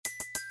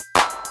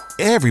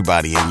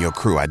Everybody in your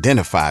crew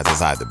identifies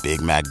as either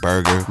Big Mac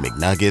Burger,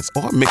 McNuggets,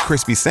 or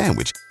McCrispy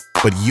Sandwich.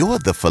 But you're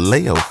the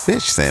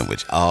Filet-O-Fish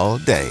Sandwich all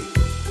day.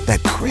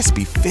 That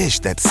crispy fish,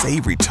 that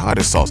savory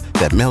tartar sauce,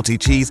 that melty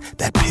cheese,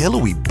 that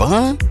pillowy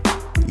bun.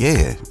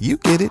 Yeah, you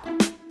get it.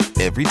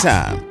 Every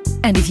time.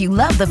 And if you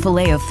love the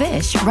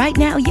Filet-O-Fish, right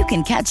now you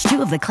can catch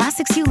two of the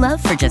classics you love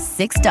for just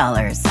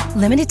 $6.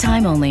 Limited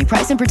time only.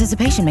 Price and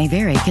participation may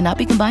vary. Cannot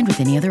be combined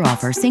with any other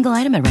offer. Single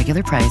item at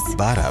regular price.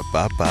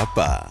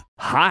 Ba-da-ba-ba-ba.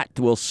 Hot.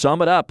 We'll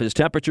sum it up as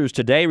temperatures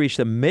today reach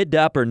the mid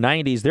to upper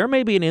 90s. There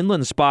may be an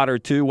inland spot or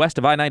two west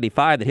of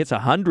I-95 that hits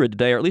 100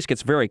 today, or at least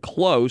gets very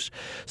close.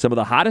 Some of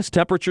the hottest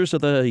temperatures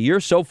of the year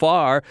so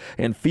far,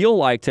 and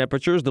feel-like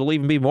temperatures that'll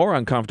even be more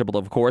uncomfortable,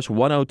 of course,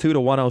 102 to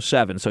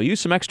 107. So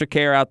use some extra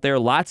care out there.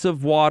 Lots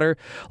of water,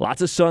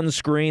 lots of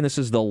sunscreen. This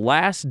is the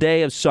last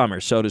day of summer,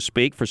 so to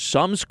speak, for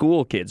some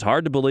school kids.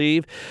 Hard to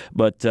believe,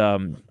 but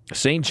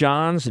St.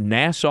 John's,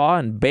 Nassau,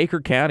 and Baker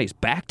counties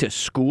back to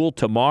school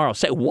tomorrow.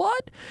 Say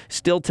what?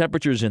 Still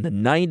temperatures in the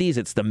 90s.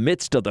 It's the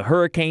midst of the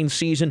hurricane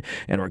season,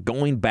 and we're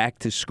going back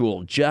to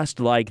school just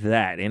like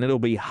that. And it'll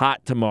be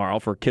hot tomorrow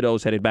for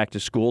kiddos headed back to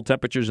school.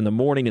 Temperatures in the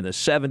morning in the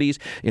 70s,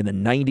 in the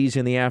 90s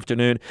in the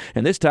afternoon.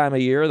 And this time of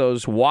year,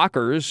 those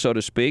walkers, so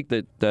to speak,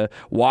 that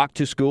walk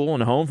to school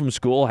and home from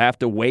school have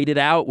to wait it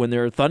out when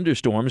there are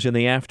thunderstorms in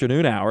the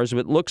afternoon hours.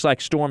 It looks like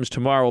storms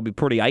tomorrow will be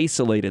pretty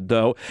isolated,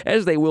 though,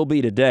 as they will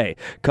be today.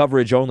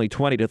 Coverage only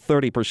 20 to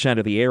 30%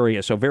 of the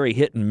area, so very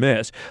hit and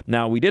miss.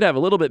 Now, we did have a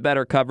little bit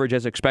better coverage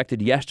as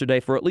expected yesterday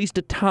for at least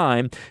a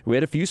time. We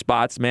had a few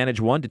spots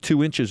manage 1 to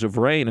 2 inches of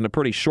rain in a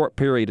pretty short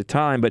period of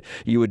time, but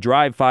you would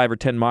drive 5 or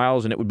 10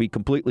 miles and it would be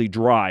completely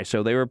dry.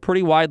 So they were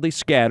pretty widely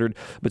scattered,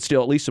 but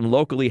still at least some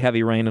locally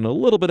heavy rain and a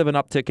little bit of an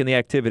uptick in the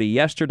activity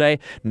yesterday.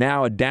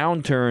 Now a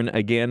downturn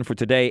again for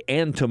today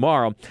and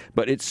tomorrow,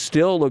 but it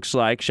still looks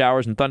like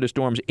showers and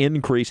thunderstorms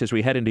increase as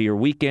we head into your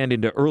weekend,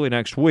 into early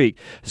next week,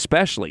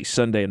 especially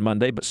Sunday and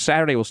Monday, but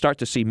Saturday we'll start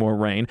to see more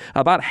rain.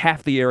 About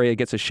half the area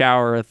gets a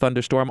shower or a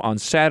thunderstorm on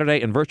Saturday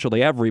and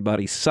virtually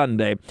everybody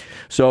Sunday.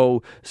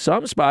 So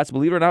some spots,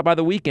 believe it or not, by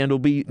the weekend will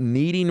be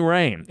needing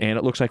rain, and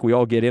it looks like we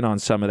all get in on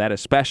some of that,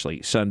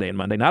 especially Sunday and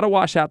Monday. Not a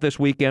washout this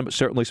weekend, but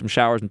certainly some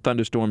showers and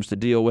thunderstorms to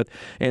deal with,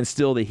 and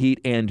still the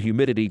heat and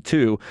humidity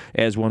too,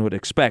 as one would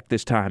expect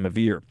this time of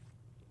year.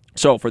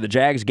 So for the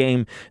Jags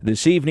game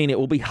this evening, it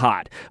will be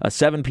hot. A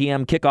 7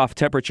 p.m. kickoff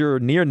temperature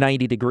near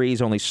 90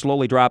 degrees, only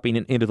slowly dropping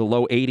into the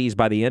low 80s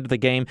by the end of the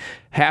game.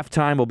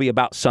 Halftime will be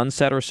about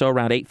sunset or so,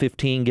 around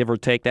 8:15, give or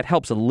take. That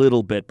helps a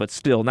little bit, but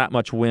still not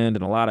much wind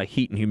and a lot of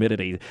heat and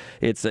humidity.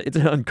 It's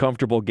an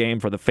uncomfortable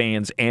game for the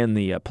fans and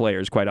the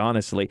players, quite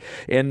honestly.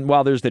 And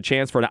while there's the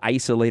chance for an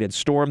isolated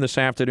storm this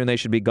afternoon, they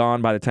should be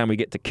gone by the time we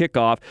get to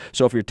kickoff.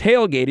 So if you're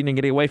tailgating and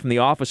getting away from the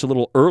office a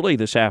little early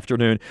this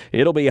afternoon,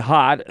 it'll be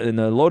hot in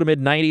the low to mid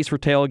 90s for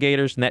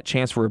tailgaters, and that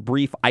chance for a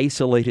brief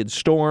isolated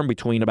storm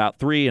between about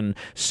 3 and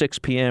 6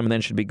 p.m., and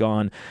then should be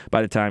gone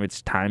by the time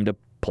it's time to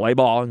play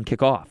ball and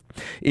kick off.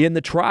 In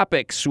the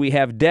tropics, we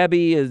have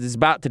Debbie is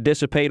about to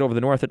dissipate over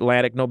the North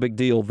Atlantic. No big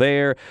deal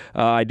there.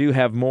 I do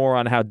have more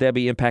on how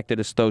Debbie impacted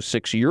us, though,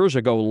 6 years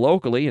ago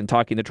locally in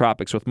Talking the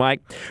Tropics with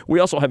Mike. We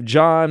also have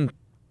John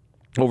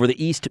over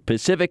the East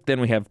Pacific. Then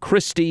we have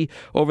KRISTY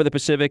over the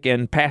Pacific,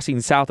 and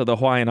passing south of the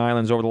Hawaiian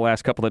Islands over the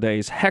last couple of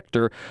days,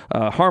 HECTOR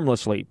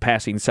harmlessly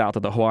passing south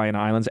of the Hawaiian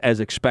Islands as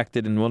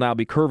expected, and will now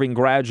be curving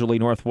gradually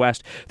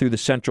northwest through the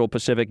central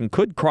Pacific and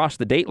could cross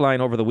the date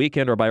line over the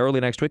weekend or by early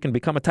next week and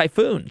become a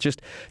typhoon. It's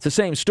the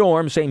same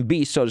storm, same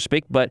beast, so to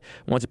speak, but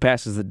once it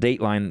passes the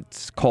date line,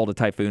 it's called a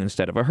typhoon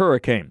instead of a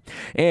hurricane.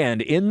 And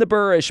in the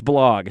BURESH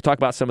blog, I talk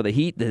about some of the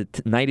heat, the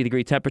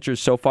 90-degree temperatures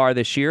so far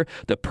this year,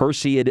 the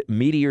PERSEID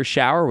meteor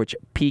shower, which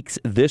peaks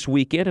this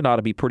weekend and ought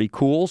to be pretty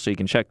cool, so you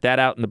can check that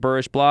out in the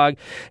BURESH blog.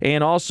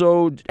 And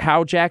also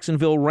how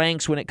Jacksonville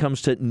ranks when it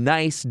comes to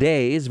nice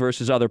days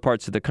versus other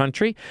parts of the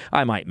country.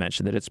 I might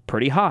mention that it's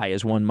pretty high,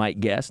 as one might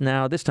guess.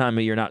 Now, this time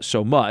of year, not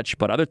so much,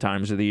 but other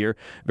times of the year,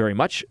 very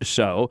much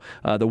so.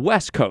 The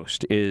West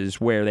Coast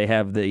is where they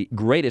have the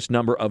greatest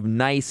number of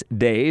nice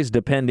days,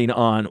 depending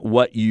on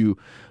what you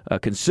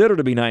consider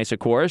to be nice, of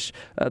course.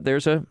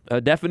 There's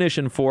a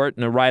definition for it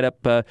and a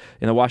write-up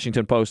in the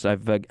Washington Post.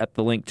 I've got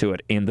the link to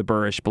it in the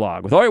BURESH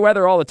blog. With all your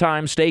weather all the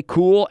time, stay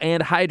cool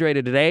and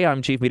hydrated today.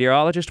 I'm Chief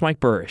Meteorologist Mike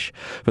BURESH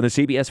from the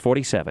CBS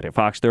 47 at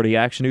Fox 30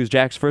 Action News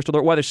Jack's First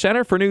Alert Weather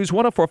Center for News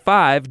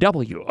 104.5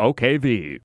 WOKV.